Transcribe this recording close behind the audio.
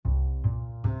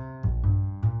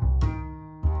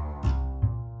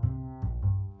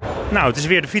Nou, het is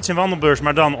weer de fiets- en wandelbeurs,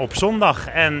 maar dan op zondag.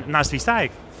 En naast wie sta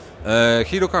ik?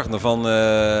 Gido Kartner van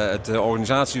de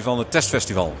organisatie van het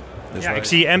testfestival. Dus Ik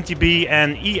zie MTB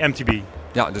en e-MTB.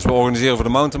 Ja, dus we organiseren voor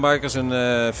de mountainbikers een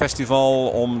festival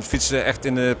om fietsen echt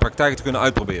in de praktijk te kunnen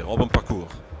uitproberen op een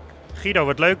parcours. Gido,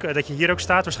 wat leuk dat je hier ook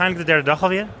staat. Waarschijnlijk de derde dag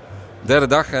alweer. Derde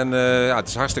dag en het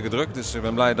is hartstikke druk, dus ik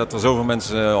ben blij dat er zoveel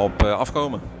mensen op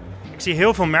afkomen. Ik zie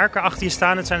heel veel merken achter je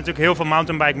staan. Het zijn natuurlijk heel veel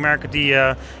mountainbike merken die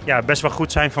best wel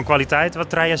goed zijn van kwaliteit.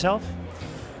 Wat rij jij zelf?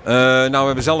 We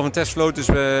hebben zelf een testvloot, dus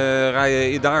we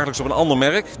rijden dagelijks op een ander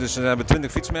merk. Dus we hebben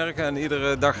 20 fietsmerken en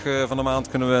iedere dag van de maand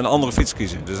kunnen we een andere fiets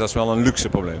kiezen. Dus dat is wel een luxe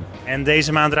probleem. En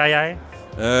deze maand rij jij?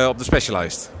 Op de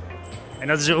Specialized.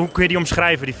 En hoe kun je die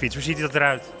omschrijven, die fiets? Hoe ziet dat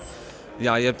eruit?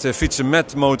 Ja, je hebt fietsen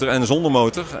met motor en zonder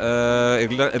motor.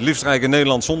 Het liefst rijd ik in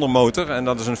Nederland zonder motor. En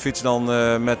dat is een fiets dan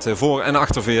met voor- en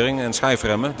achtervering en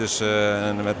schijfremmen. Dus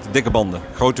met dikke banden.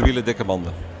 Grote wielen, dikke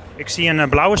banden. Ik zie een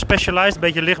blauwe Specialized, een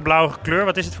beetje lichtblauwe kleur.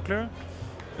 Wat is het voor kleur?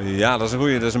 Ja, dat is een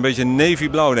goeie. Dat is een beetje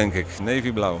navyblauw, denk ik.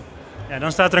 Navyblauw. Ja,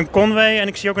 dan staat er een Conway en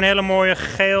ik zie ook een hele mooie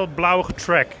geel-blauwige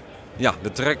Track. Ja,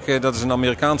 de Trek, dat is een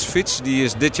Amerikaanse fiets. Die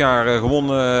is dit jaar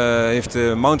gewonnen, heeft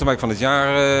de mountainbike van het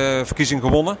jaar verkiezing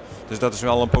gewonnen. Dus dat is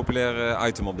wel een populair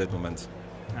item op dit moment.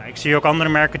 Nou, ik zie ook andere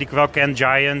merken die ik wel ken.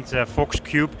 Giant, Fox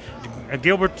Cube.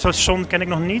 Jaarbeurs.nl ken ik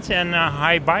nog niet. En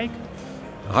Highbike.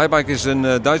 Highbike is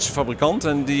een Duitse fabrikant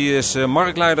en die is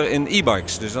marktleider in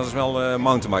e-bikes. Dus dat is wel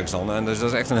mountainbikes dan. En dus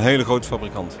dat is echt een hele grote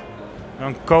fabrikant.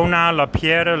 Dan Kona,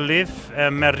 Lapierre, Liv,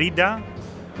 Merida.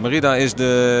 Merida is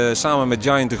samen met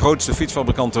Giant de grootste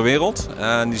fietsfabrikant ter wereld.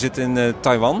 En die zit in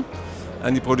Taiwan.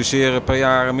 En die produceren per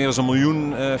jaar meer dan 1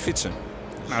 miljoen fietsen.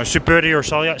 Nou, Superior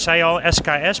zei je al,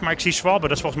 SKS, maar ik zie Schwalbe,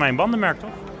 dat is volgens mij een bandenmerk, toch?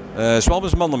 Schwalbe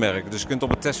is een bandenmerk, dus je kunt op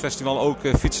het testfestival ook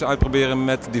fietsen uitproberen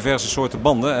met diverse soorten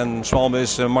banden. En Schwalbe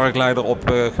is marktleider op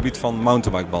het gebied van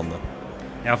mountainbikebanden.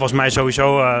 Ja, volgens mij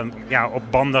sowieso op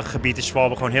bandengebied is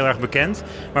Schwalbe gewoon heel erg bekend.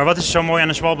 Maar wat is zo mooi aan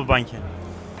een Schwalbe-bandje?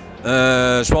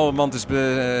 Schwalbeband is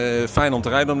fijn om te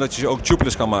rijden omdat je ze ook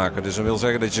tubeless kan maken. Dus dat wil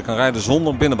zeggen dat je kan rijden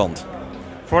zonder binnenband.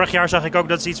 Vorig jaar zag ik ook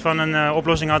dat ze iets van een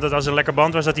oplossing had dat als er lekker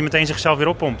band was, dat hij meteen zichzelf weer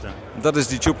oppompte. Dat is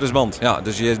die tubeless band. Ja,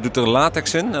 dus je doet er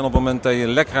latex in en op het moment dat je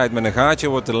lek rijdt met een gaatje,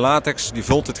 wordt de latex, die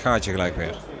vult het gaatje gelijk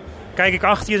weer. Kijk ik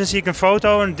achter je, dan zie ik een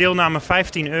foto, een deelname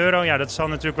 €15. Ja, dat zal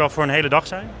natuurlijk wel voor een hele dag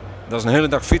zijn. Dat is een hele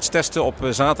dag fietstesten op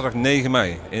zaterdag 9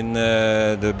 mei in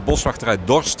de boswachterij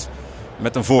Dorst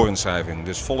met een voorinschrijving.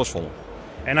 Dus vol is vol.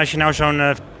 En als je nou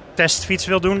zo'n testfiets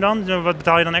wil doen dan, wat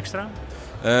betaal je dan extra?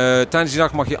 Tijdens die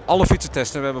dag mag je alle fietsen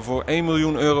testen. We hebben voor €1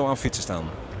 miljoen aan fietsen staan.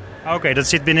 Oké, dat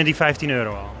zit binnen die €15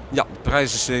 al. Ja, de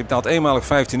prijs is, je betaalt eenmalig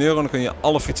 €15 en dan kun je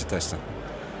alle fietsen testen.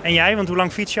 En jij, want hoe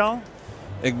lang fiets je al?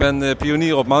 Ik ben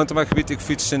pionier op mountainbikegebied. Ik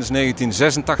fiets sinds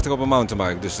 1986 op een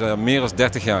mountainbike, dus meer dan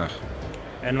 30 jaar.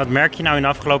 En wat merk je nou in de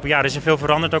afgelopen jaren? Is er veel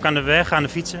veranderd ook aan de weg, aan de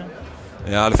fietsen?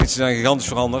 Ja, de fietsen zijn gigantisch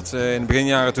veranderd. In de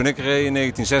beginjaren toen ik reed, in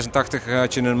 1986,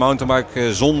 had je een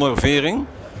mountainbike zonder vering.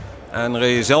 En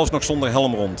reed je zelfs nog zonder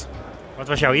helm rond. Wat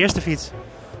was jouw eerste fiets?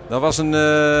 Dat was een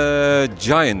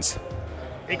Giant.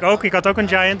 Ik ook. Ik had ook een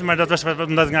Giant, maar dat was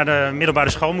omdat ik naar de middelbare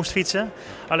school moest fietsen.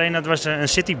 Alleen dat was een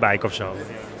citybike of zo.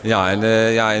 Ja, en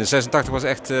in 86 was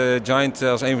echt Giant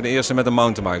als een van de eerste met een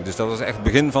mountainbike. Dus dat was echt het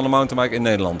begin van de mountainbike in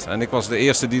Nederland. En ik was de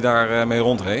eerste die daar mee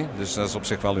rondreed. Dus dat is op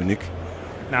zich wel uniek.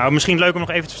 Nou, misschien leuk om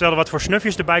nog even te vertellen wat voor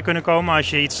snufjes erbij kunnen komen als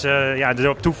je iets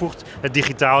erop toevoegt. Het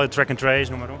digitaal, het track and trace,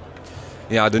 noem maar op.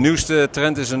 Ja, de nieuwste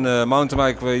trend is een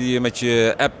mountainbike waar je met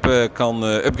je app kan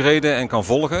upgraden en kan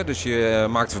volgen. Dus je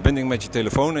maakt verbinding met je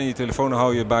telefoon en je telefoon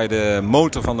hou je bij de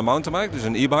motor van de mountainbike, dus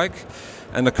een e-bike.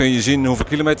 En dan kun je zien hoeveel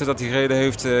kilometer dat hij gereden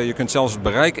heeft. Je kunt zelfs het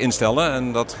bereik instellen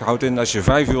en dat houdt in als je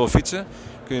 5 uur wil fietsen,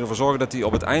 kun je ervoor zorgen dat hij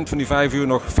op het eind van die 5 uur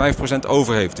nog 5%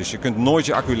 over heeft. Dus je kunt nooit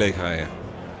je accu leegrijden.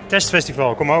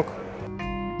 Testfestival, kom ook.